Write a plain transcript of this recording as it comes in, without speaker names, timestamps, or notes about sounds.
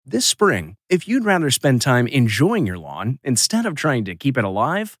This spring, if you'd rather spend time enjoying your lawn instead of trying to keep it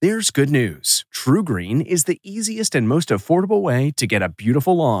alive, there's good news. TruGreen is the easiest and most affordable way to get a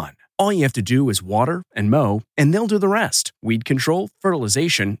beautiful lawn. All you have to do is water and mow, and they'll do the rest. Weed control,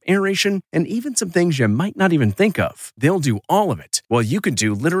 fertilization, aeration, and even some things you might not even think of. They'll do all of it, while you can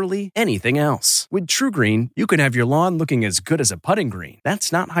do literally anything else. With TruGreen, you can have your lawn looking as good as a putting green.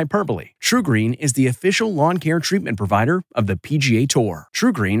 That's not hyperbole. TruGreen is the official lawn care treatment provider of the PGA Tour.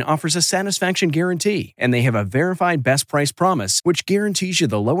 TruGreen offers a satisfaction guarantee, and they have a verified best price promise, which guarantees you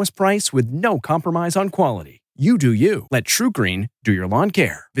the lowest price with no compromise on quality. You do you. Let TruGreen do your lawn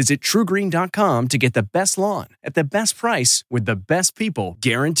care. Visit TruGreen.com to get the best lawn at the best price with the best people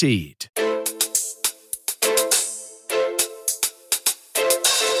guaranteed.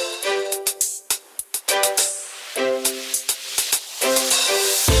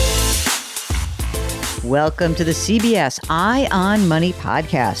 Welcome to the CBS Eye on Money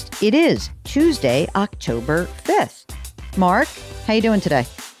podcast. It is Tuesday, October 5th. Mark, how you doing today?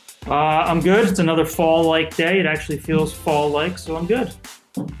 I'm good. It's another fall-like day. It actually feels fall-like, so I'm good.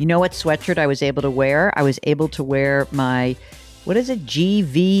 You know what sweatshirt I was able to wear? I was able to wear my, what is it,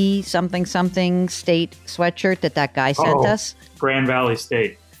 GV something state sweatshirt that guy sent us. Grand Valley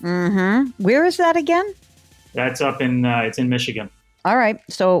State. Mm-hmm. Where is that again? That's up in, it's in Michigan. All right.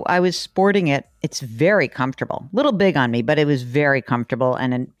 So I was sporting it. It's very comfortable. A little big on me, but it was very comfortable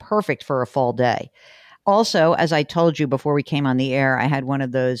and perfect for a fall day. Also, as I told you before we came on the air, I had one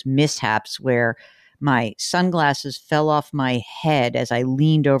of those mishaps where my sunglasses fell off my head as I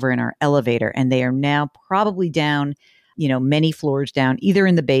leaned over in our elevator, and they are now probably down, many floors down, either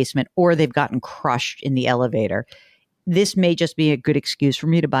in the basement or they've gotten crushed in the elevator. This may just be a good excuse for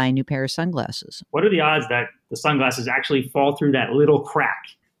me to buy a new pair of sunglasses. What are the odds that the sunglasses actually fall through that little crack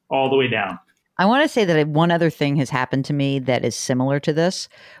all the way down? I want to say that one other thing has happened to me that is similar to this,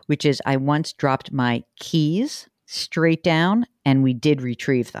 which is I once dropped my keys straight down and we did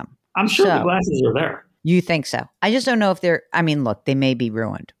retrieve them. I'm sure the glasses are there. You think so? I just don't know if look, they may be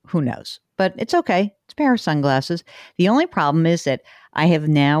ruined. Who knows? But it's okay. It's a pair of sunglasses. The only problem is that I have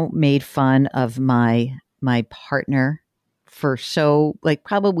now made fun of my partner for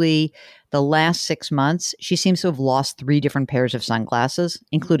probably the last 6 months. She seems to have lost 3 different pairs of sunglasses,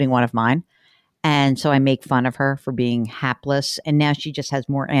 including one of mine. And so I make fun of her for being hapless. And now she just has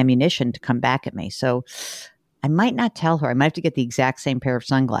more ammunition to come back at me. So I might not tell her. I might have to get the exact same pair of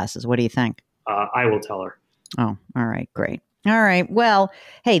sunglasses. What do you think? I will tell her. Oh, all right. Great. All right. Well,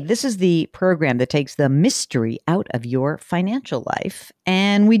 hey, this is the program that takes the mystery out of your financial life.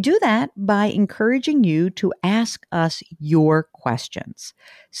 And we do that by encouraging you to ask us your questions.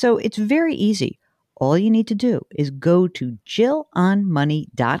 So it's very easy. All you need to do is go to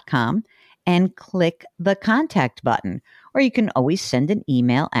JillOnMoney.com and click the contact button. Or you can always send an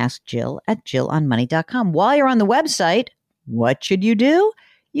email, ask Jill at JillOnMoney.com. While you're on the website, what should you do?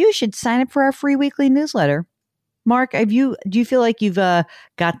 You should sign up for our free weekly newsletter. Mark, do you feel like you've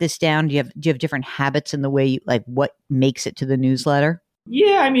got this down? Do you have different habits in the way what makes it to the newsletter?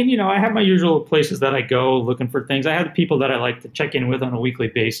 Yeah, I have my usual places that I go looking for things. I have the people that I like to check in with on a weekly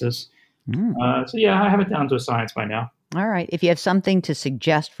basis. So yeah, I have it down to a science by now. All right. If you have something to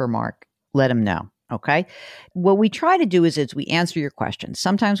suggest for Mark, let him know. Okay. What we try to do is we answer your questions.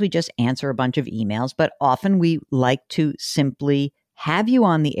 Sometimes we just answer a bunch of emails, but often we like to simply have you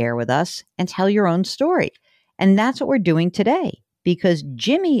on the air with us and tell your own story. And that's what we're doing today because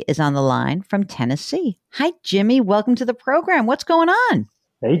Jimmy is on the line from Tennessee. Hi, Jimmy. Welcome to the program. What's going on?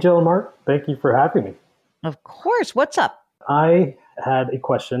 Hey, Jill and Mark. Thank you for having me. Of course. What's up? I had a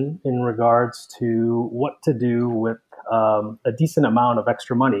question in regards to what to do with a decent amount of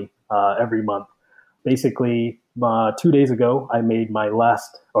extra money every month. Basically, 2 days ago, I made our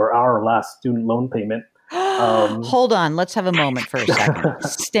last student loan payment. Hold on. Let's have a moment for a second.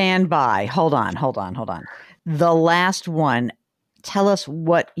 Stand by. Hold on. The last one. Tell us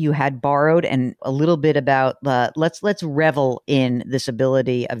what you had borrowed and a little bit about let's revel in this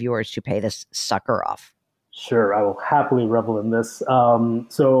ability of yours to pay this sucker off. Sure, I will happily revel in this.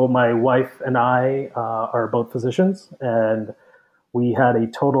 So my wife and I are both physicians, and we had a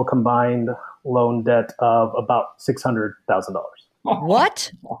total combined loan debt of about $600,000.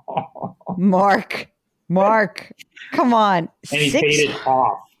 What? Mark, come on. And he paid it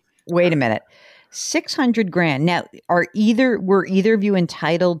off. Wait a minute. $600,000. Now, were either of you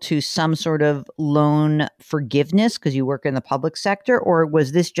entitled to some sort of loan forgiveness because you work in the public sector, or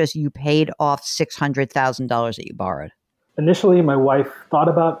was this just you paid off $600,000 that you borrowed? Initially, my wife thought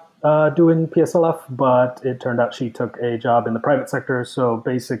about doing PSLF, but it turned out she took a job in the private sector. So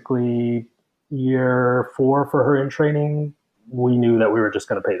basically, year 4 for her in training, we knew that we were just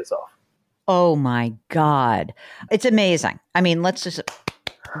going to pay this off. Oh my God. It's amazing. I mean, let's just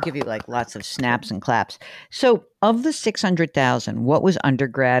give you like lots of snaps and claps. So of the 600,000, what was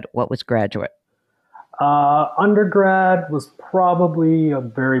undergrad? What was graduate? Undergrad was probably a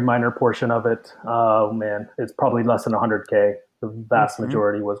very minor portion of it. Oh man, it's probably less than 100K. The vast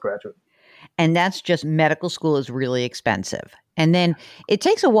majority was graduate. And that's just medical school is really expensive. And then it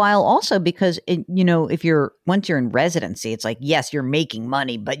takes a while also because, once you're in residency, it's like, yes, you're making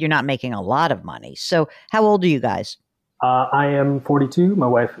money, but you're not making a lot of money. So how old are you guys? I am 42. My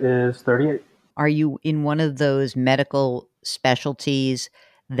wife is 38. Are you in one of those medical specialties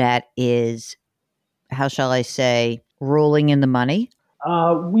that is, how shall I say, rolling in the money?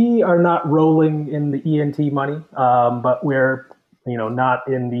 We are not rolling in the ENT money, but we're, not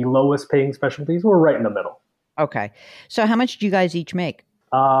in the lowest paying specialties. We're right in the middle. Okay. So how much do you guys each make?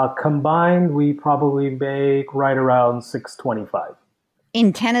 Combined, we probably make right around $625.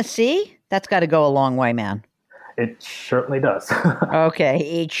 In Tennessee? That's got to go a long way, man. It certainly does.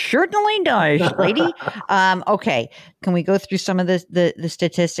 Okay. It certainly does, lady. Okay. Can we go through some of the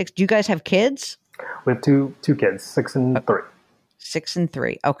statistics? Do you guys have kids? We have two kids, 6 and 3. 6 and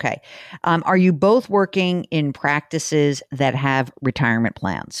 3. Okay. Are you both working in practices that have retirement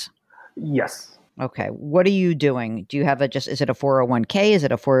plans? Yes. Okay. What are you doing? Do you have is it a 401k? Is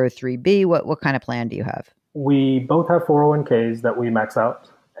it a 403b? What kind of plan do you have? We both have 401ks that we max out,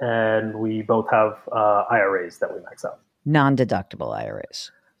 and we both have IRAs that we max out. Non-deductible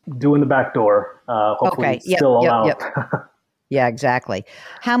IRAs. Doing the back door. Hopefully okay. It's still allowed. Yep. Yeah, exactly.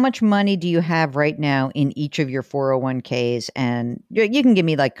 How much money do you have right now in each of your 401ks? And you can give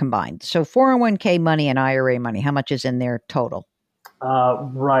me like combined. So 401k money and IRA money, how much is in there total?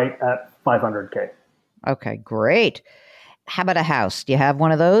 Right at 500K. Okay, great. How about a house? Do you have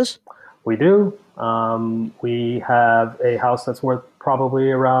one of those? We do. We have a house that's worth probably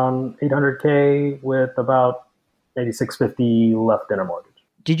around 800K with about maybe 650 left in a mortgage.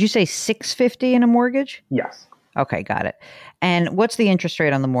 Did you say 650 in a mortgage? Yes. Okay, got it. And what's the interest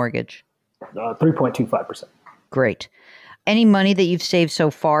rate on the mortgage? 3.25%. Great. Any money that you've saved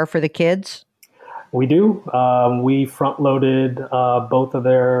so far for the kids? We do. We front-loaded both of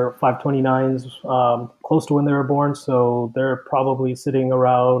their 529s close to when they were born, so they're probably sitting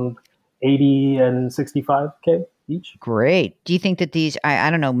around 80 and 65K each. Great. Do you think that these, I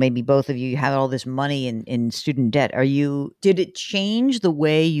don't know, maybe both of you have all this money in student debt. Did it change the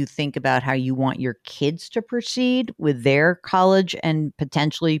way you think about how you want your kids to proceed with their college and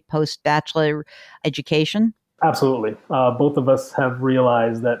potentially post-bachelor education? Absolutely. Both of us have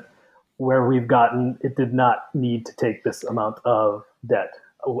realized that where we've gotten, it did not need to take this amount of debt.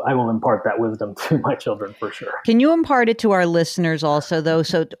 I will impart that wisdom to my children for sure. Can you impart it to our listeners also, though?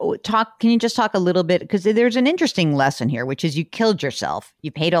 So can you just talk a little bit? Because there's an interesting lesson here, which is you killed yourself.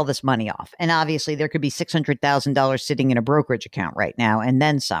 You paid all this money off. And obviously there could be $600,000 sitting in a brokerage account right now and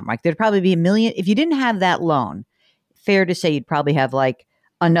then some. Like there'd probably be $1 million. If you didn't have that loan, fair to say you'd probably have like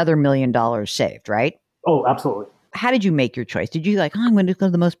another $1 million saved, right? Oh, absolutely. How did you make your choice? Did you I'm going to go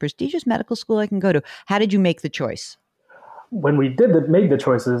to the most prestigious medical school I can go to? How did you make the choice? When we made the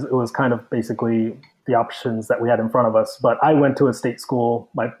choices, it was kind of basically the options that we had in front of us. But I went to a state school.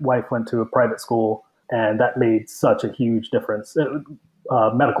 My wife went to a private school, and that made such a huge difference.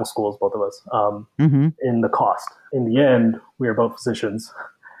 Medical schools, both of us, in the cost. In the end, we are both physicians,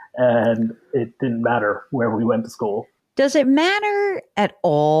 and it didn't matter where we went to school. Does it matter at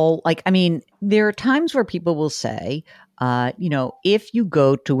all? There are times where people will say, if you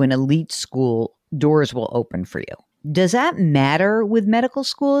go to an elite school, doors will open for you. Does that matter with medical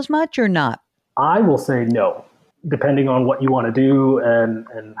school as much or not? I will say no. Depending on what you want to do and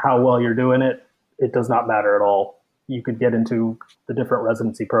how well you're doing it, it does not matter at all. You could get into the different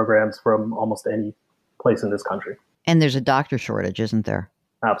residency programs from almost any place in this country. And there's a doctor shortage, isn't there?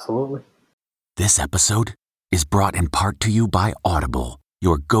 Absolutely. This episode is brought in part to you by Audible,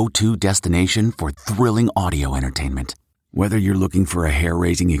 your go-to destination for thrilling audio entertainment. Whether you're looking for a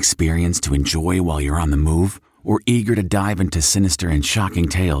hair-raising experience to enjoy while you're on the move, or eager to dive into sinister and shocking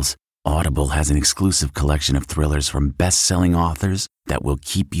tales, Audible has an exclusive collection of thrillers from best-selling authors that will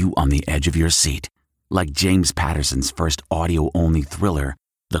keep you on the edge of your seat. Like James Patterson's first audio-only thriller,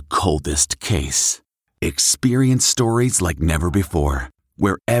 The Coldest Case. Experience stories like never before,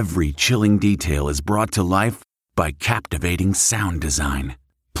 where every chilling detail is brought to life by captivating sound design.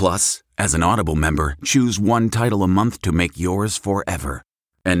 Plus, as an Audible member, choose one title a month to make yours forever.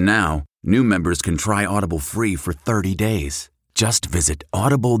 And now, new members can try Audible free for 30 days. Just visit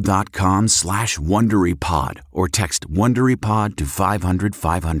audible.com/WonderyPod or text WonderyPod to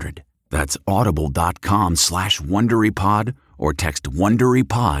 500-500. That's audible.com/WonderyPod or text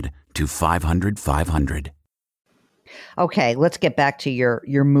WonderyPod to 500-500. Okay, let's get back to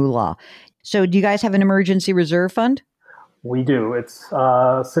your moolah. So do you guys have an emergency reserve fund? We do. It's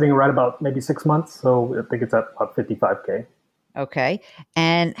sitting right about maybe 6 months. So I think it's at about 55K. Okay.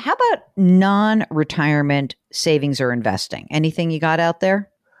 And how about non-retirement savings or investing? Anything you got out there?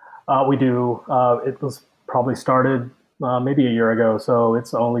 We do. It was probably started maybe a year ago. So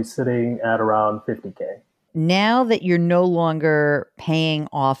it's only sitting at around 50K. Now that you're no longer paying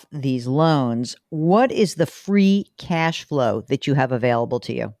off these loans, what is the free cash flow that you have available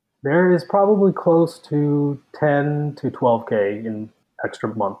to you? There is probably close to 10 to 12K in extra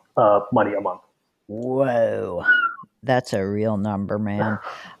money a month. Whoa. That's a real number, man.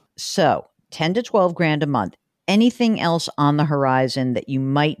 So 10 to 12 grand a month. Anything else on the horizon that you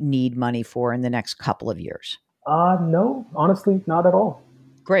might need money for in the next couple of years? No, honestly, not at all.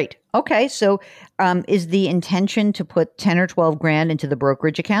 Great. Okay. So is the intention to put 10 or 12 grand into the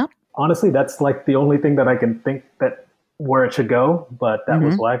brokerage account? Honestly, that's like the only thing that I can think that where it should go, but that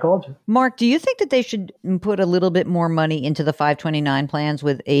was why I called you. Mark, do you think that they should put a little bit more money into the 529 plans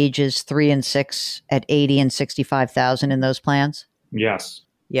with ages 3 and 6 at 80 and 65,000 in those plans? Yes.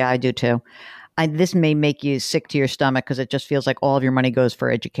 Yeah, I do too. This may make you sick to your stomach because it just feels like all of your money goes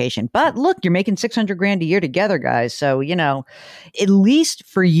for education. But look, you're making 600 grand a year together, guys. So, at least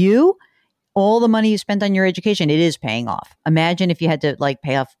for you, all the money you spent on your education, it is paying off. Imagine if you had to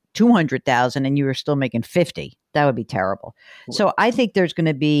pay off 200,000 and you were still making 50. That would be terrible. So I think you're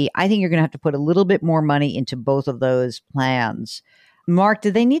going to have to put a little bit more money into both of those plans. Mark,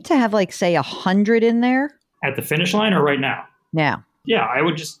 do they need to have say 100 in there? At the finish line or right now? Now. Yeah, I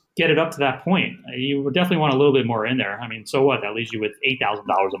would just get it up to that point. You would definitely want a little bit more in there. I mean, so what? That leaves you with $8,000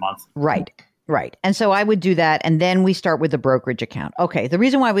 a month. Right. And so I would do that. And then we start with the brokerage account. Okay. The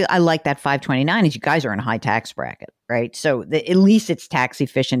reason why I like that 529 is you guys are in a high tax bracket, right? So at least it's tax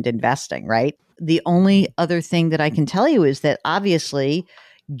efficient investing, right? The only other thing that I can tell you is that obviously,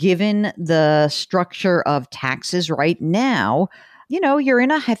 given the structure of taxes right now, you're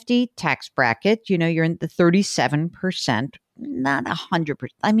in a hefty tax bracket. You're in the 37%, not 100%.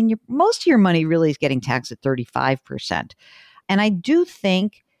 I mean, most of your money really is getting taxed at 35%. And I do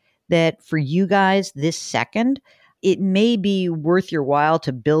think that for you guys this second, it may be worth your while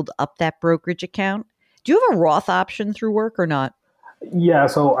to build up that brokerage account. Do you have a Roth option through work or not? Yeah,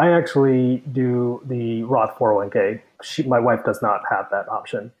 so I actually do the Roth 401k. My wife does not have that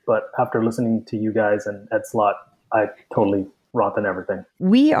option. But after listening to you guys and Ed Slott, I totally Roth and everything.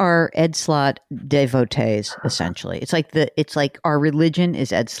 We are Ed Slott devotees, essentially. It's like our religion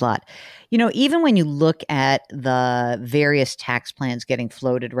is Ed Slott. Even when you look at the various tax plans getting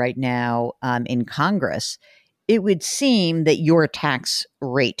floated right now in Congress, it would seem that your tax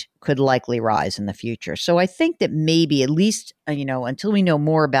rate could likely rise in the future. So I think that maybe at least, until we know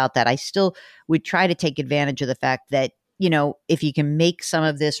more about that, I still would try to take advantage of the fact that, if you can make some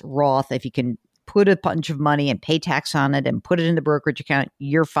of this Roth, if you can put a bunch of money and pay tax on it and put it in the brokerage account,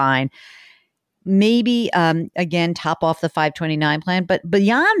 you're fine. Maybe, again, top off the 529 plan. But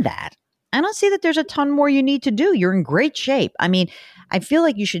beyond that, I don't see that there's a ton more you need to do. You're in great shape. I mean, I feel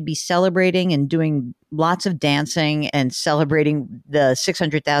like you should be celebrating and doing lots of dancing and celebrating the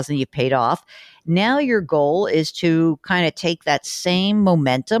 600,000 you paid off. Now your goal is to kind of take that same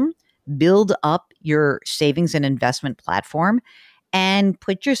momentum, build up your savings and investment platform, and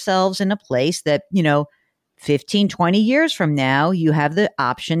put yourselves in a place that, 15, 20 years from now, you have the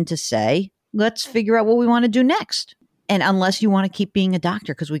option to say, let's figure out what we want to do next. And unless you want to keep being a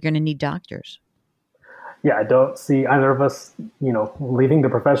doctor, because we're going to need doctors. Yeah, I don't see either of us, leaving the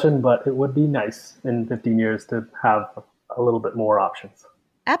profession, but it would be nice in 15 years to have a little bit more options.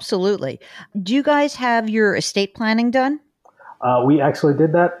 Absolutely. Do you guys have your estate planning done? We actually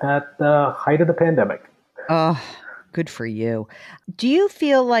did that at the height of the pandemic. Oh, good for you. Do you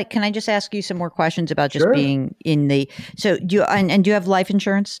feel like, can I just ask you some more questions about just being in the, so do you, and do you have life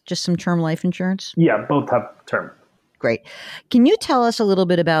insurance, just some term life insurance? Yeah, both have term. Great. Can you tell us a little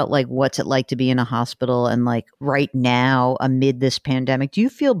bit about what's it like to be in a hospital and right now amid this pandemic? Do you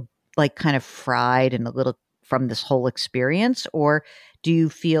feel kind of fried and a little from this whole experience, or do you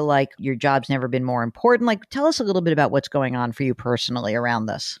feel like your job's never been more important? Tell us a little bit about what's going on for you personally around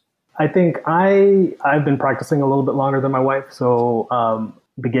this. I think I've been practicing a little bit longer than my wife. So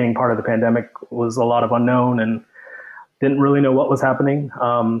beginning part of the pandemic was a lot of unknown and didn't really know what was happening.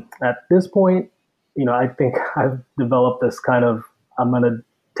 At this point, I think I've developed this kind of, I'm going to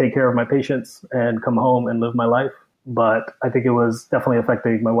take care of my patients and come home and live my life. But I think it was definitely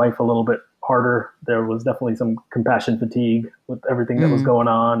affecting my wife a little bit harder. There was definitely some compassion fatigue with everything that was going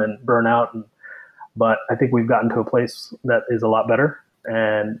on and burnout. And But I think we've gotten to a place that is a lot better,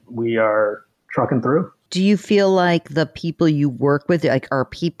 and we are trucking through. Do you feel like the people you work with, like, are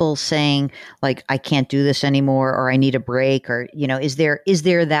people saying, like, I can't do this anymore, or I need a break, or, is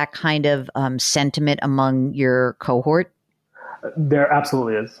there that kind of sentiment among your cohort? There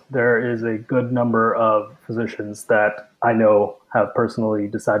absolutely is. There is a good number of physicians that I know have personally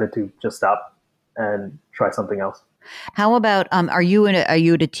decided to just stop and try something else. How about, are you at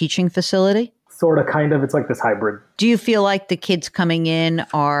a teaching facility? Sort of, kind of. It's like this hybrid. Do you feel like the kids coming in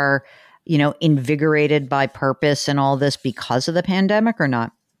are, invigorated by purpose and all this because of the pandemic, or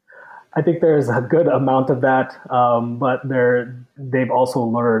not? I think there's a good amount of that, but they've also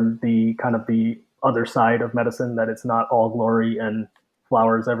learned the kind of the other side of medicine, that it's not all glory and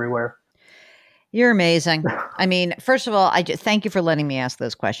flowers everywhere. You're amazing. I mean, first of all, thank you for letting me ask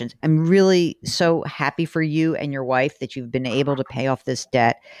those questions. I'm really so happy for you and your wife that you've been able to pay off this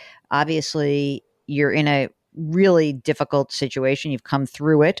debt. Obviously, you're in a really difficult situation. You've come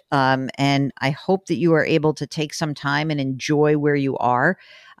through it. And I hope that you are able to take some time and enjoy where you are.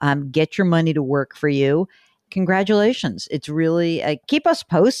 Get your money to work for you. Congratulations. It's really, keep us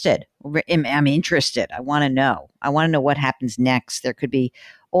posted. I'm interested. I want to know. What happens next. There could be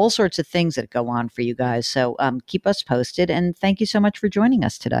all sorts of things that go on for you guys. So keep us posted. And thank you so much for joining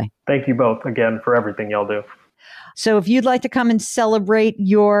us today. Thank you both again for everything y'all do. So if you'd like to come and celebrate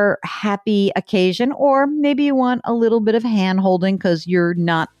your happy occasion, or maybe you want a little bit of hand holding because you're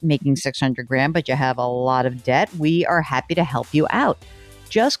not making $600,000, but you have a lot of debt, we are happy to help you out.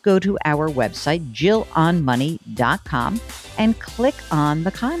 Just go to our website, JillOnMoney.com, and click on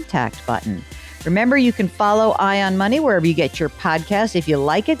the contact button. Remember, you can follow Eye on Money wherever you get your podcast. If you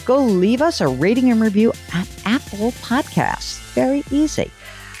like it, go leave us a rating and review at Apple Podcasts. Very easy.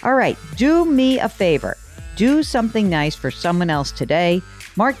 All right, do me a favor. Do something nice for someone else today.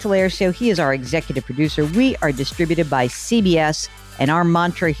 Mark Talercio, he is our executive producer. We are distributed by CBS, and our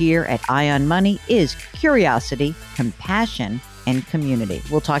mantra here at Eye on Money is curiosity, compassion, and community.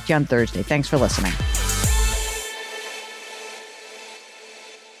 We'll talk to you on Thursday. Thanks for listening.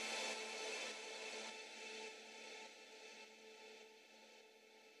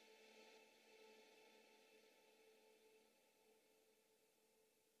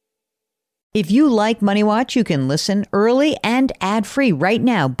 If you like Money Watch, you can listen early and ad-free right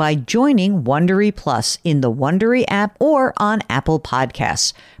now by joining Wondery Plus in the Wondery app or on Apple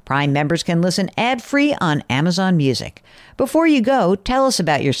Podcasts. Prime members can listen ad-free on Amazon Music. Before you go, tell us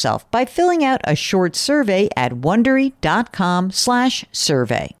about yourself by filling out a short survey at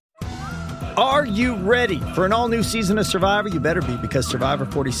Wondery.com/survey. Are you ready for an all-new season of Survivor? You better be, because Survivor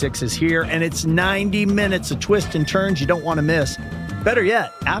 46 is here, and it's 90 minutes of twists and turns you don't want to miss. Better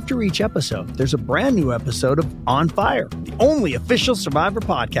yet, after each episode, there's a brand new episode of On Fire, the only official Survivor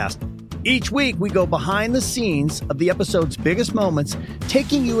podcast. Each week, we go behind the scenes of the episode's biggest moments,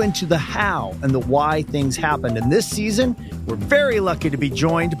 taking you into the how and the why things happened. And this season, we're very lucky to be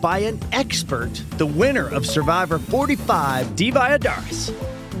joined by an expert, the winner of Survivor 45, Dee Valladares.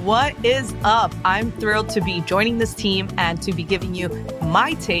 What is up? I'm thrilled to be joining this team and to be giving you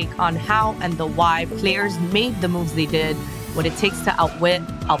my take on how and the why players made the moves they did, what it takes to outwit,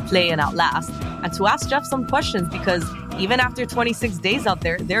 outplay, and outlast, and to ask Jeff some questions, because even after 26 days out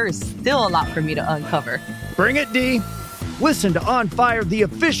there is still a lot for me to uncover. Bring it, Dee. Listen to On Fire, the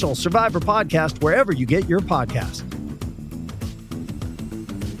official Survivor podcast, wherever you get your podcast.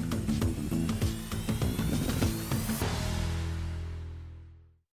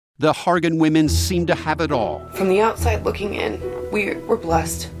 The Hargan women seem to have it all. From the outside looking in, we were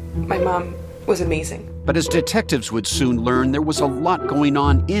blessed. My mom was amazing. But as detectives would soon learn, there was a lot going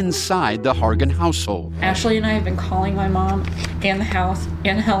on inside the Hargan household. Ashley and I have been calling my mom and the house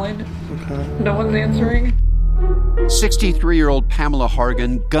and Helen. Okay. No one's answering. 63-year-old Pamela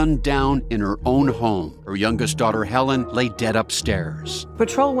Hargan gunned down in her own home. Her youngest daughter, Helen, lay dead upstairs.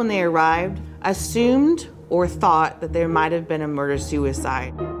 Patrol, when they arrived, assumed or thought that there might have been a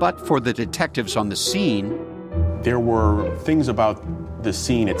murder-suicide. But for the detectives on the scene, there were things about the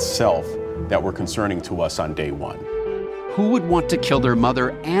scene itself that were concerning to us on day one. Who would want to kill their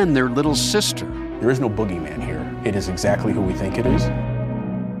mother and their little sister? There is no boogeyman here. It is exactly who we think it is.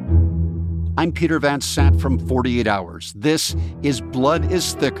 I'm Peter Van Sant from 48 Hours. This is Blood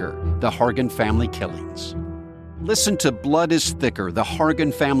is Thicker, the Hargan family killings. Listen to Blood is Thicker, the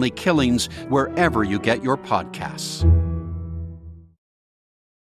Hargan family killings, wherever you get your podcasts.